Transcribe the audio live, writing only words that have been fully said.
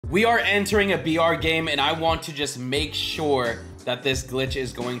We are entering a BR game, and I want to just make sure that this glitch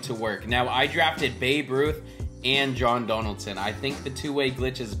is going to work. Now, I drafted Babe Ruth and John Donaldson. I think the two-way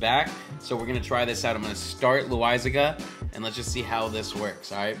glitch is back, so we're gonna try this out. I'm gonna start Loizaga, and let's just see how this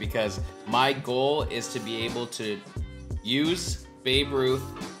works, all right? Because my goal is to be able to use Babe Ruth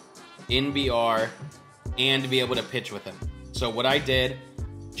in BR and to be able to pitch with him. So what I did,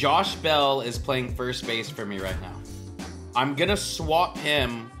 Josh Bell is playing first base for me right now. I'm gonna swap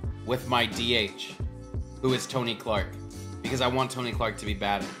him with my DH, who is Tony Clark, because I want Tony Clark to be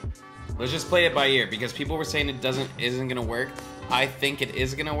batting. Let's just play it by ear, because people were saying it isn't gonna work. I think it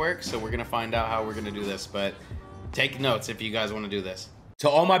is gonna work, so we're gonna find out how we're gonna do this, but take notes if you guys wanna do this. To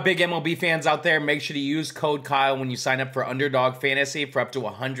all my big MLB fans out there, make sure to use code Kyle when you sign up for Underdog Fantasy for up to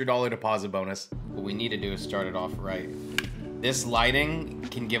a $100 deposit bonus. What we need to do is start it off right. This lighting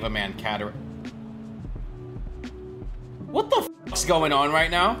can give a man cataract. What the f***'s going on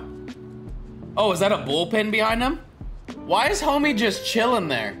right now? Oh, is that a bullpen behind him? Why is homie just chilling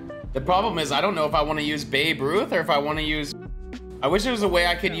there? The problem is I don't know if I want to use Babe Ruth or if I want to use... I wish there was a way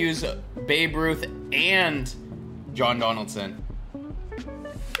I could use Babe Ruth and John Donaldson.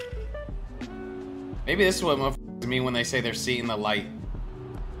 Maybe this is what motherfuckers mean when they say they're seeing the light.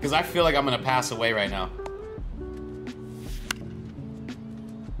 Because I feel like I'm going to pass away right now.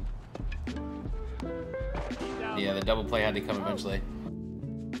 Yeah, the double play had to come eventually.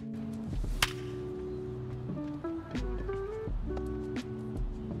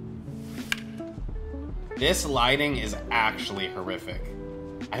 This lighting is actually horrific.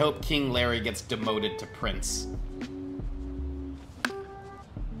 I hope King Larry gets demoted to Prince.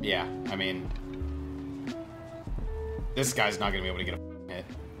 Yeah, I mean... this guy's not gonna be able to get a hit.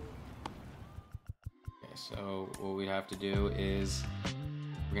 Okay, so what we have to do is...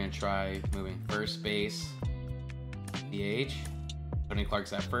 we're gonna try moving first base, DH. Tony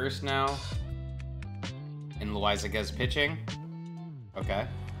Clark's at first now. And Loizaga's pitching. Okay.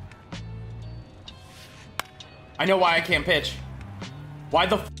 I know why I can't pitch. Why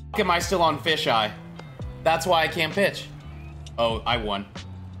the f am I still on fisheye? That's why I can't pitch. Oh, I won.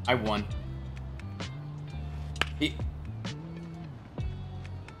 I won.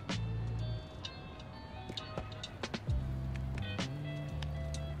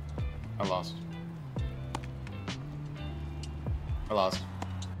 I lost. I lost.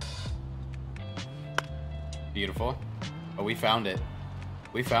 Beautiful. Oh, we found it.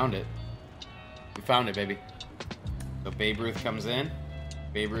 We found it. We found it, baby. So Babe Ruth comes in.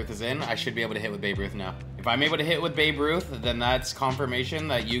 Babe Ruth is in. I should be able to hit with Babe Ruth now. If I'm able to hit with Babe Ruth, then that's confirmation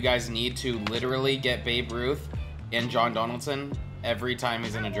that you guys need to literally get Babe Ruth and John Donaldson every time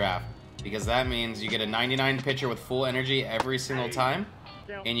he's in a draft. Because that means you get a 99 pitcher with full energy every single time,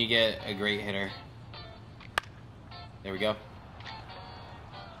 and you get a great hitter. There we go.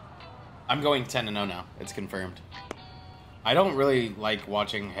 I'm going 10-0 now. It's confirmed. I don't really like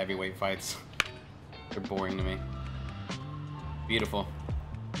watching heavyweight fights. They're boring to me. Beautiful.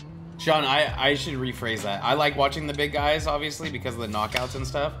 Sean, I should rephrase that. I like watching the big guys, obviously, because of the knockouts and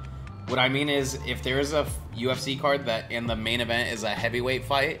stuff. What I mean is, if there is a UFC card that in the main event is a heavyweight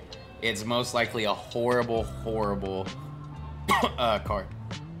fight, it's most likely a horrible, horrible card.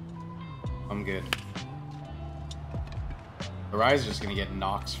 I'm good. Arai's just gonna get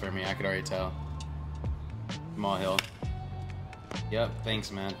knocks for me, I could already tell. Small hill. Yep, thanks,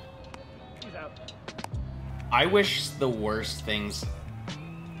 man. I wish the worst things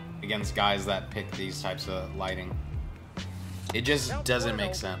against guys that pick these types of lighting. It just doesn't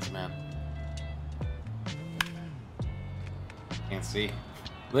make sense, man. Can't see.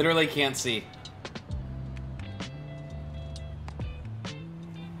 Literally can't see.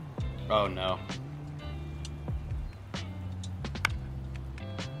 Oh no.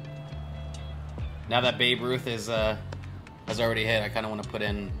 Now that Babe Ruth is has already hit, I kind of want to put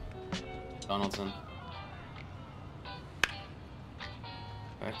in Donaldson.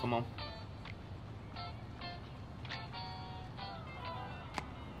 Alright, come on.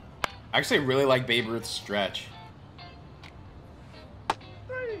 I actually really like Babe Ruth's stretch.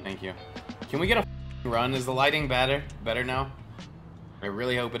 Thank you. Can we get a run? Is the lighting better now? I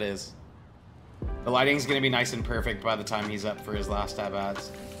really hope it is. The lighting's gonna be nice and perfect by the time he's up for his last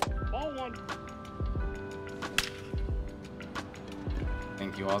at-bats. Ball one.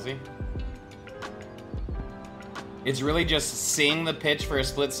 Thank you, Ozzy. It's really just seeing the pitch for a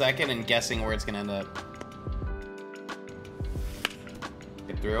split second and guessing where it's gonna end up.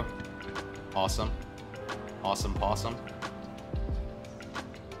 Get through. Awesome. Awesome possum.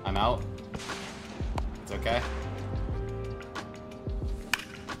 I'm out. It's okay.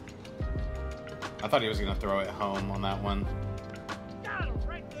 I thought he was gonna throw it home on that one.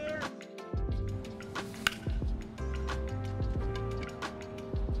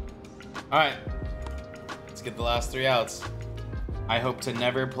 All right, let's get the last 3 outs. I hope to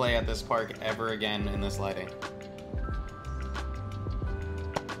never play at this park ever again in this lighting.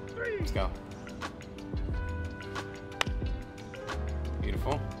 Let's go.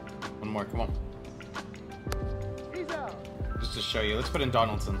 Beautiful. One more, come on. Just to show you, let's put in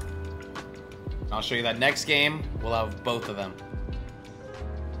Donaldson. I'll show you that next game, we'll have both of them.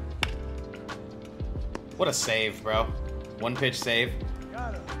 What a save, bro. 1-pitch save.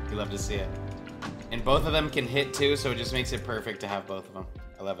 You love to see it. And both of them can hit too, so it just makes it perfect to have both of them.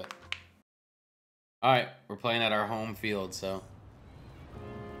 I love it. All right, we're playing at our home field, so.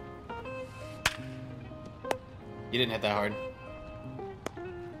 You didn't hit that hard.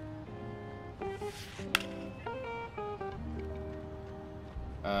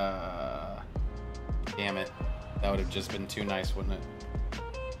 Damn it. That would have just been too nice, wouldn't it?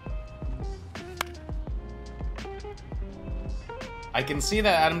 I can see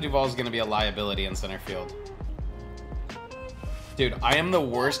that Adam Duvall is going to be a liability in center field. Dude, I am the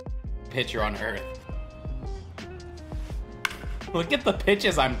worst pitcher on earth. Look at the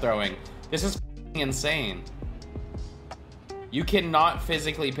pitches I'm throwing. This is insane. You cannot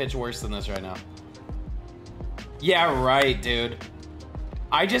physically pitch worse than this right now. Yeah, right, dude.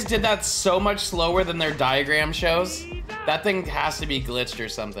 I just did that so much slower than their diagram shows. That thing has to be glitched or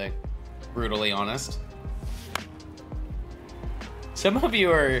something. Brutally honest. Some of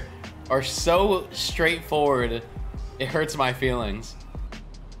you are so straightforward, it hurts my feelings.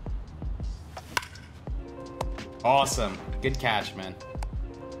 Awesome. Good catch, man.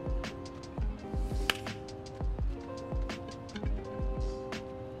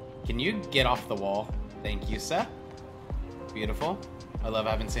 Can you get off the wall? Thank you, Seth. Beautiful. I love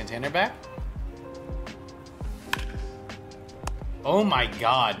having Santander back. Oh my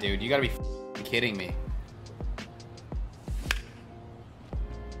god, dude. You gotta be kidding me.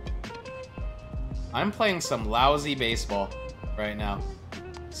 I'm playing some lousy baseball right now.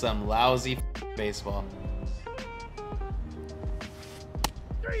 Some lousy baseball.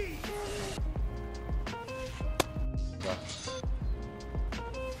 Go.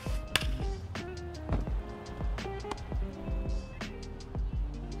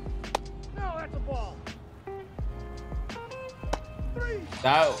 No, that's a ball.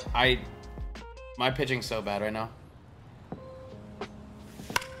 My pitching's so bad right now.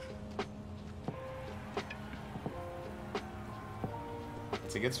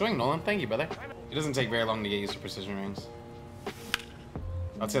 It's a good swing, Nolan. Thank you, brother. It doesn't take very long to get used to precision rings.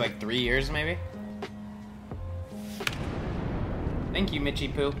 I'd say like 3 years, maybe. Thank you,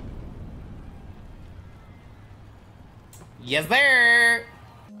 Mitchie Poo. Yes, there.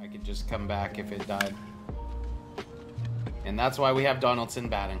 I could just come back if it died. And that's why we have Donaldson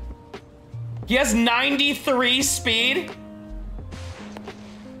batting. He has 93 speed?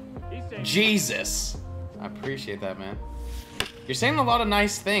 Jesus. I appreciate that, man. You're saying a lot of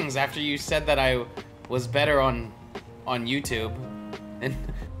nice things after you said that I was better on YouTube. And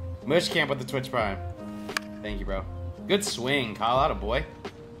Mush Camp with the Twitch Prime. Thank you, bro. Good swing, Kyle. Attaboy.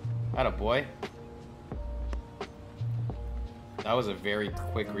 Attaboy. That was a very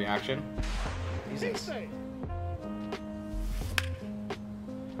quick reaction. Jesus.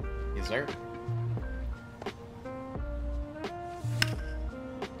 Yes, sir.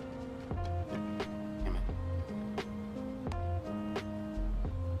 Damn it.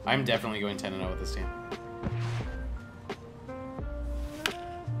 I'm definitely going 10-0 with this team.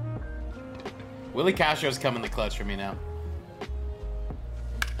 Willie Castro's coming the clutch for me now.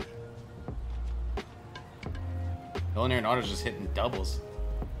 Nolan Arenado's just hitting doubles.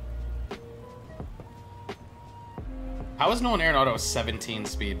 How is Nolan Arenado 17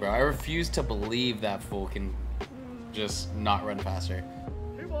 speed, bro? I refuse to believe that fool can just not run faster.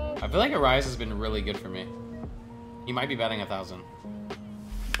 I feel like Arias has been really good for me. He might be batting 1,000.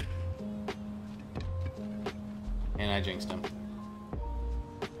 And I jinxed him.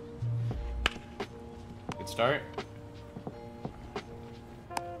 Good start.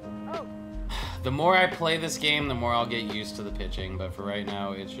 The more I play this game, the more I'll get used to the pitching, but for right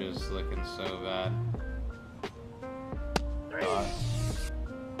now, it's just looking so bad.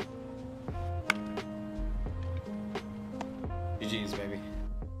 GG's, baby.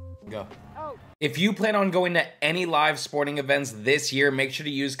 Go. If you plan on going to any live sporting events this year, make sure to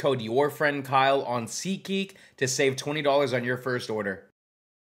use code YourFriendKyle on SeatGeek to save $20 on your first order.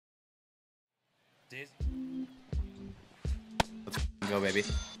 Let's go, baby.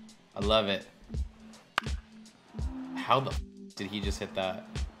 I love it. How the f did he just hit that?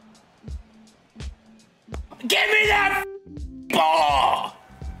 Give me that ball!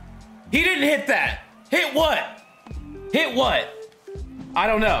 He didn't hit that. Hit what? Hit what? I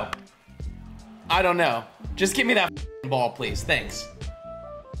don't know. I don't know. Just give me that ball, please. Thanks.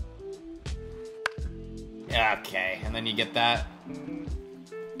 Okay, and then you get that.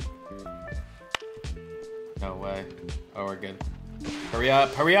 No way. Oh, we're good. Hurry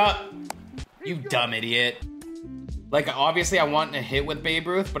up, hurry up! You dumb idiot. Like, obviously I want to hit with Babe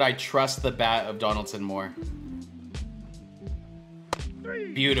Ruth, but I trust the bat of Donaldson more.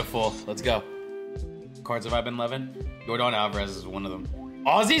 Beautiful. Let's go. Cards have I been loving? Jordan Alvarez is one of them.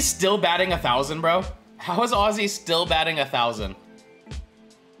 Ozzy's still batting 1,000, bro? How is Ozzy still batting 1,000?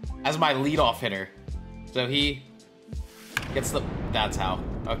 As my leadoff hitter. So he gets the... That's how.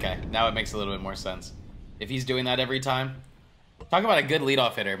 Okay, now it makes a little bit more sense. If he's doing that every time. Talk about a good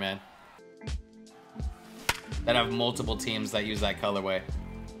leadoff hitter, man. That have multiple teams that use that colorway.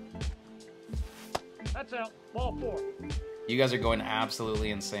 That's out. Ball 4. You guys are going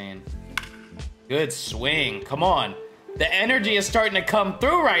absolutely insane. Good swing. Come on. The energy is starting to come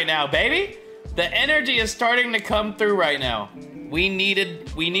through right now, baby. The energy is starting to come through right now. We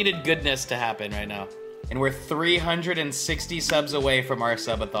needed goodness to happen right now. And we're 360 subs away from our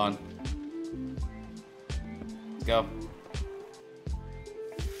subathon. Let's go.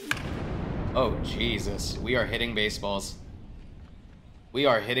 Oh, Jesus. We are hitting baseballs. We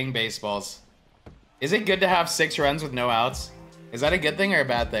are hitting baseballs. Is it good to have 6 runs with no outs? Is that a good thing or a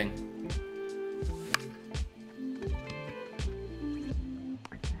bad thing?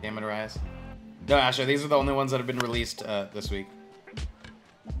 Damn it, Arias. No, Asher, these are the only ones that have been released this week.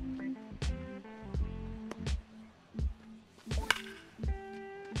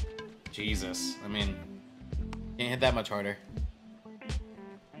 Jesus. I mean, can't hit that much harder.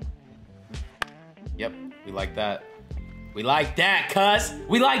 Yep, we like that. We like that, cuz!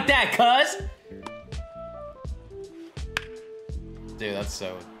 We like that, cuz! Dude, that's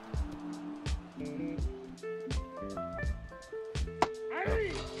so...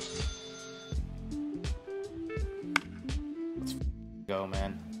 Let's go,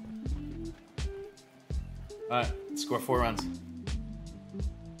 man. Alright, score 4 runs.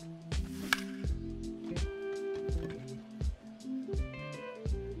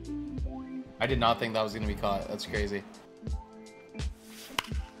 I did not think that was going to be caught. That's crazy.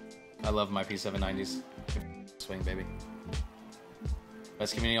 I love my P790s. Swing, baby.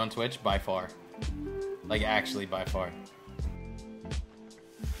 Best community on Twitch? By far. Like, actually, by far.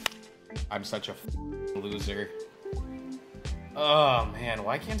 I'm such a loser. Oh, man.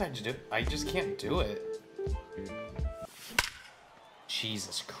 Why can't I just do it? I just can't do it.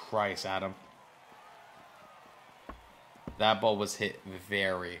 Jesus Christ, Adam. That ball was hit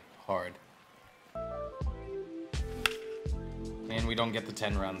very hard. And we don't get the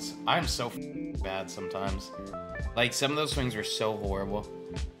 10 runs. I'm so bad sometimes. Like, some of those swings were so horrible.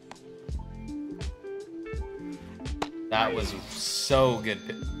 That was so good.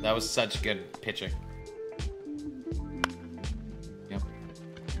 That was such good pitching. Yep.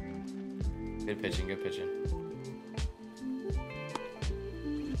 Good pitching, good pitching.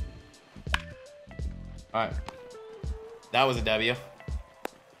 Alright. That was a W.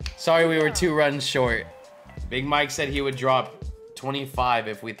 Sorry we were 2 runs short. Big Mike said he would drop 25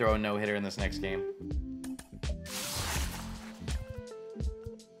 if we throw a no-hitter in this next game.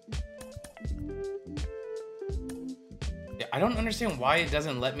 Yeah, I don't understand why it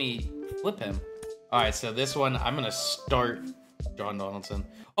doesn't let me flip him. Alright, so this one, I'm gonna start John Donaldson.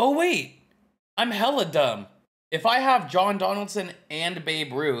 Oh, wait! I'm hella dumb. If I have John Donaldson and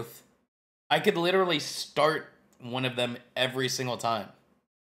Babe Ruth, I could literally start one of them every single time.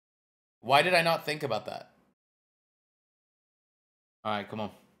 Why did I not think about that? Alright, come on.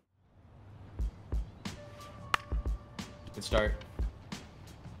 Good start.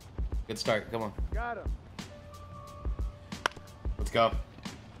 Good start, come on. Got him. Let's go.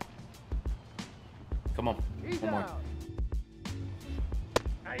 Come on. He's One more. out.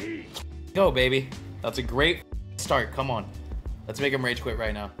 Aye. Go, baby. That's a great start. Come on. Let's make him rage quit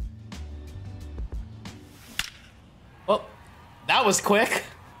right now. Well, that was quick.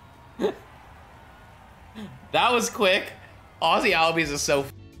 That was quick. Ozzy Albies is so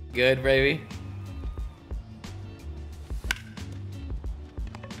good, baby.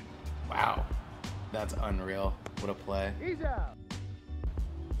 Wow. That's unreal. What a play. He's out.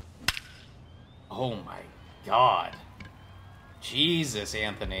 Oh my God. Jesus,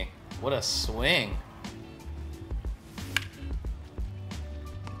 Anthony. What a swing.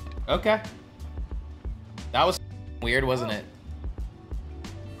 Okay. That was weird, wasn't it?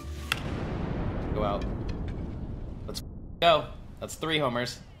 Go out. Let's go. That's 3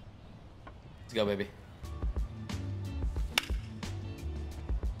 homers. Let's go, baby.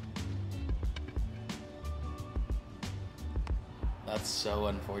 That's so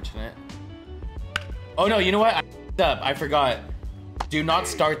unfortunate. Oh no, you know what? I f***ed up. I forgot. Do not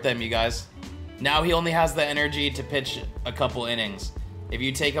start them, you guys. Now he only has the energy to pitch a couple innings. If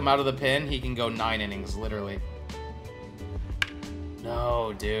you take him out of the pin, he can go 9 innings, literally.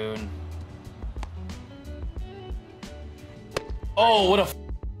 No, dude. Oh, what a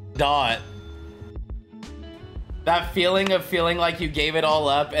dot. That feeling of feeling like you gave it all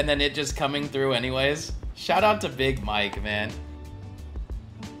up and then it just coming through anyways. Shout out to Big Mike, man.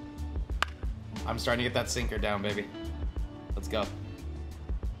 I'm starting to get that sinker down, baby. Let's go.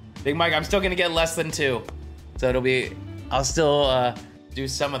 Big Mike, I'm still gonna get less than 2. So it'll be, I'll still do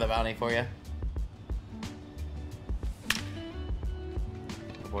some of the bounty for you.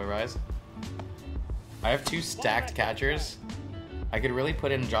 Good boy, Rise. I have 2 stacked catchers. I could really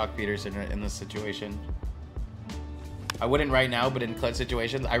put in Jock Peterson in this situation. I wouldn't right now, but in clutch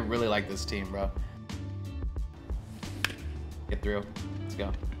situations, I really like this team, bro. Get through. Let's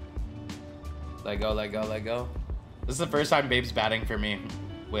go. Let go, let go, let go. This is the first time Babe's batting for me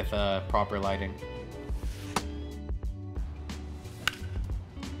with proper lighting.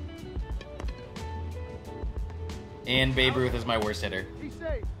 And Babe Ruth is my worst hitter.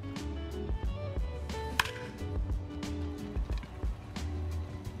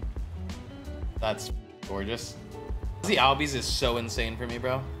 That's gorgeous. The Albies is so insane for me,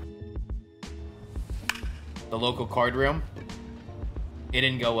 bro. The local card room. It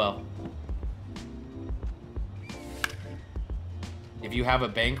didn't go well. If you have a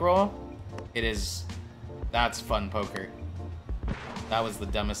bankroll, it is... That's fun poker. That was the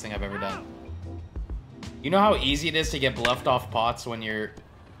dumbest thing I've ever done. You know how easy it is to get bluffed off pots when you're...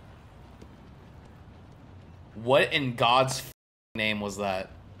 What in God's name was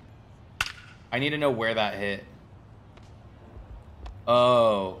that? I need to know where that hit.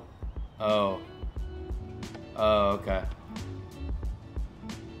 Oh. Oh. Oh, okay.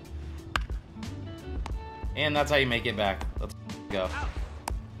 And that's how you make it back. Let's go.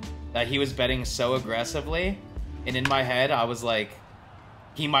 That he was betting so aggressively, and in my head, I was like,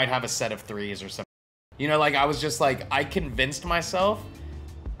 he might have a set of 3s or something. You know, like, I was just like, I convinced myself.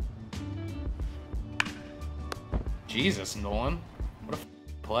 Jesus, Nolan. What a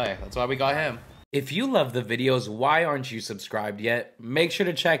play. That's why we got him. If you love the videos, why aren't you subscribed yet? Make sure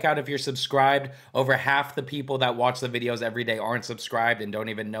to check out if you're subscribed. Over half the people that watch the videos every day aren't subscribed and don't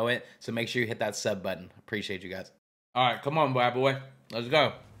even know it. So make sure you hit that sub button. Appreciate you guys. All right, come on, bad boy. Let's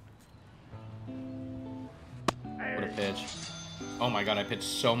go. What a pitch. Oh my God, I pitched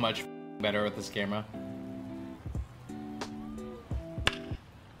so much better with this camera.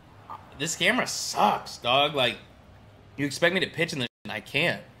 This camera sucks, dog. Like, you expect me to pitch in this and I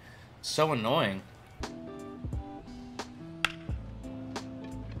can't. So annoying.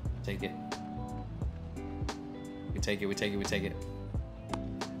 Take it. We take it, we take it, we take it.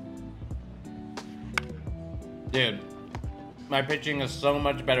 Dude, my pitching is so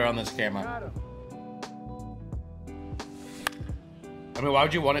much better on this camera. I mean, why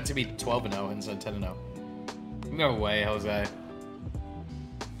would you want it to be 12-0 instead of 10-0? No way, Jose.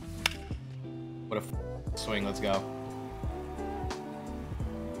 What a swing, let's go.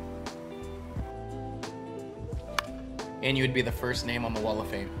 And you would be the first name on the Wall of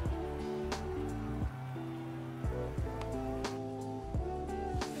Fame.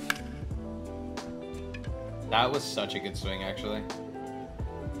 That was such a good swing, actually.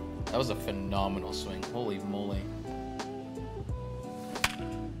 That was a phenomenal swing. Holy moly.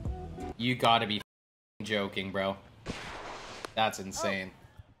 You gotta be joking, bro. That's insane.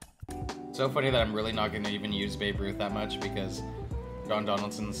 So funny that I'm really not gonna even use Babe Ruth that much because John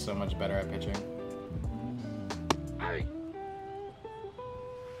Donaldson's so much better at pitching.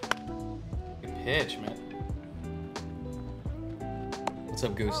 Good pitch, man. What's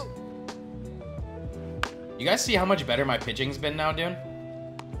up, Goose? You guys see how much better my pitching's been now, dude?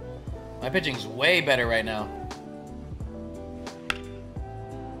 My pitching's way better right now.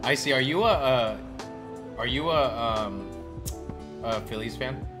 Icy, are you a Phillies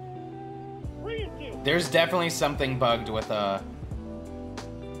fan? There's definitely something bugged with the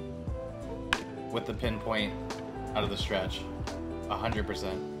pinpoint out of the stretch.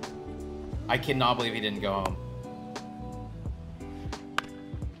 100%. I cannot believe he didn't go home.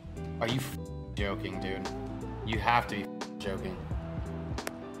 Are you joking, dude? You have to be joking.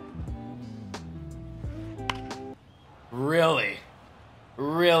 Really?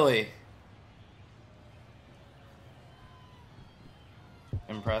 Really?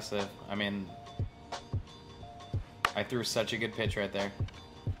 Impressive. I mean, I threw such a good pitch right there.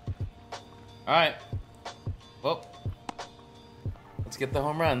 All right. Well, let's get the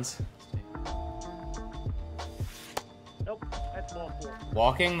home runs. Nope. That's ball 4.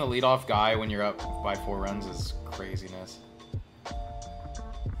 Walking the leadoff guy when you're up by 4 runs is craziness.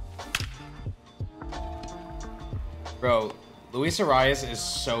 Bro, Luis Arias is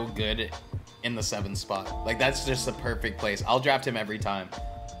so good in the 7th spot. Like, that's just the perfect place. I'll draft him every time.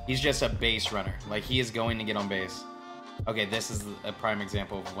 He's just a base runner. Like, he is going to get on base. Okay, this is a prime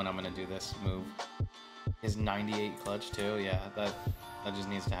example of when I'm going to do this move. His 98 clutch, too. Yeah, that just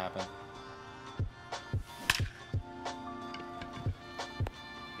needs to happen.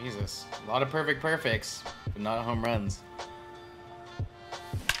 Jesus. A lot of perfects, but not home runs.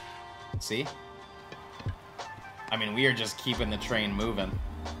 See? I mean, we are just keeping the train moving.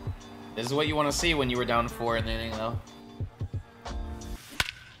 This is what you want to see when you were down 4 in the inning, though.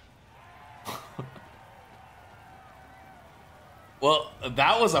 Well,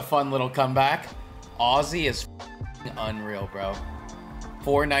 that was a fun little comeback. Ozzy is unreal, bro.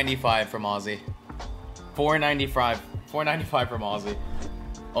 495 from Ozzy. 495 from Ozzy.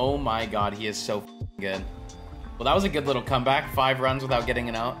 Oh my god, he is so good. Well, that was a good little comeback. 5 runs without getting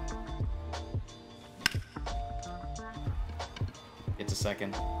an out. Get to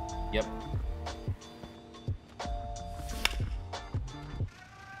second. Yep.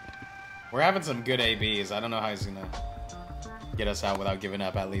 We're having some good ABs. I don't know how he's gonna get us out without giving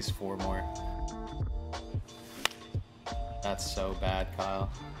up at least 4 more. That's so bad,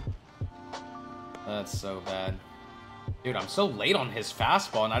 Kyle. That's so bad. Dude, I'm so late on his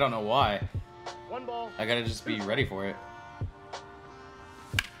fastball, and I don't know why. 1 ball. I gotta just be ready for it.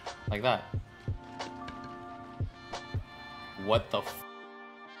 Like that. What the f?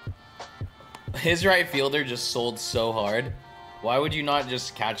 His right fielder just sold so hard. Why would you not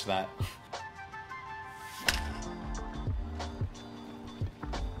just catch that?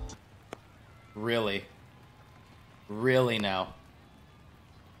 Really? Really now?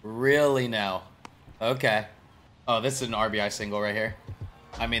 Really now? Okay. Oh, this is an RBI single right here.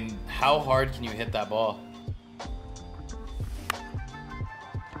 I mean, how hard can you hit that ball?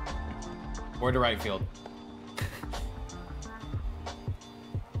 Or to right field.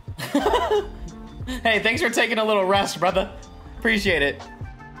 Hey, thanks for taking a little rest, brother. Appreciate it.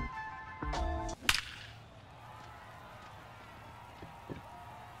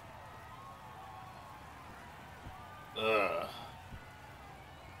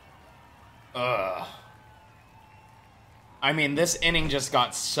 I mean, this inning just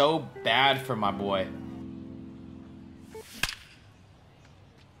got so bad for my boy.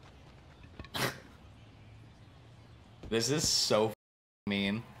 This is so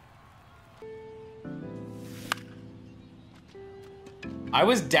mean. I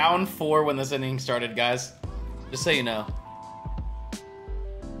was down 4 when this inning started, guys. Just so you know.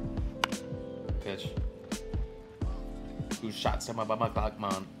 Pitch. 2 shots to my clock,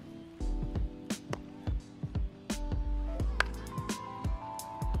 man.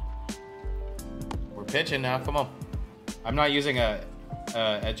 We're pitching now. Come on. I'm not using a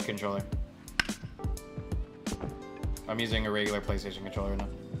edge controller. I'm using a regular PlayStation controller now.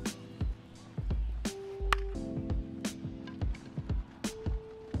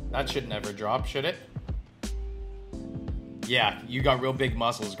 That should never drop, should it? Yeah, you got real big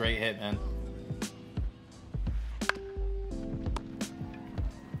muscles. Great hit, man.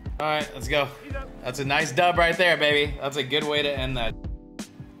 Alright, let's go. That's a nice dub right there, baby. That's a good way to end that.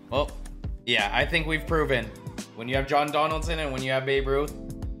 Well, yeah, I think we've proven when you have John Donaldson and when you have Babe Ruth,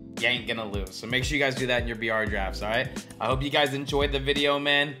 you ain't gonna lose. So make sure you guys do that in your BR drafts, alright? I hope you guys enjoyed the video,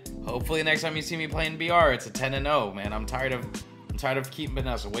 man. Hopefully next time you see me playing BR, it's a 10-0, man. I'm tired of keeping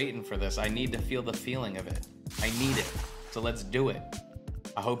us waiting for this. I need to feel the feeling of it. I need it. So let's do it.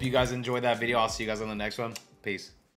 I hope you guys enjoyed that video. I'll see you guys on the next one. Peace.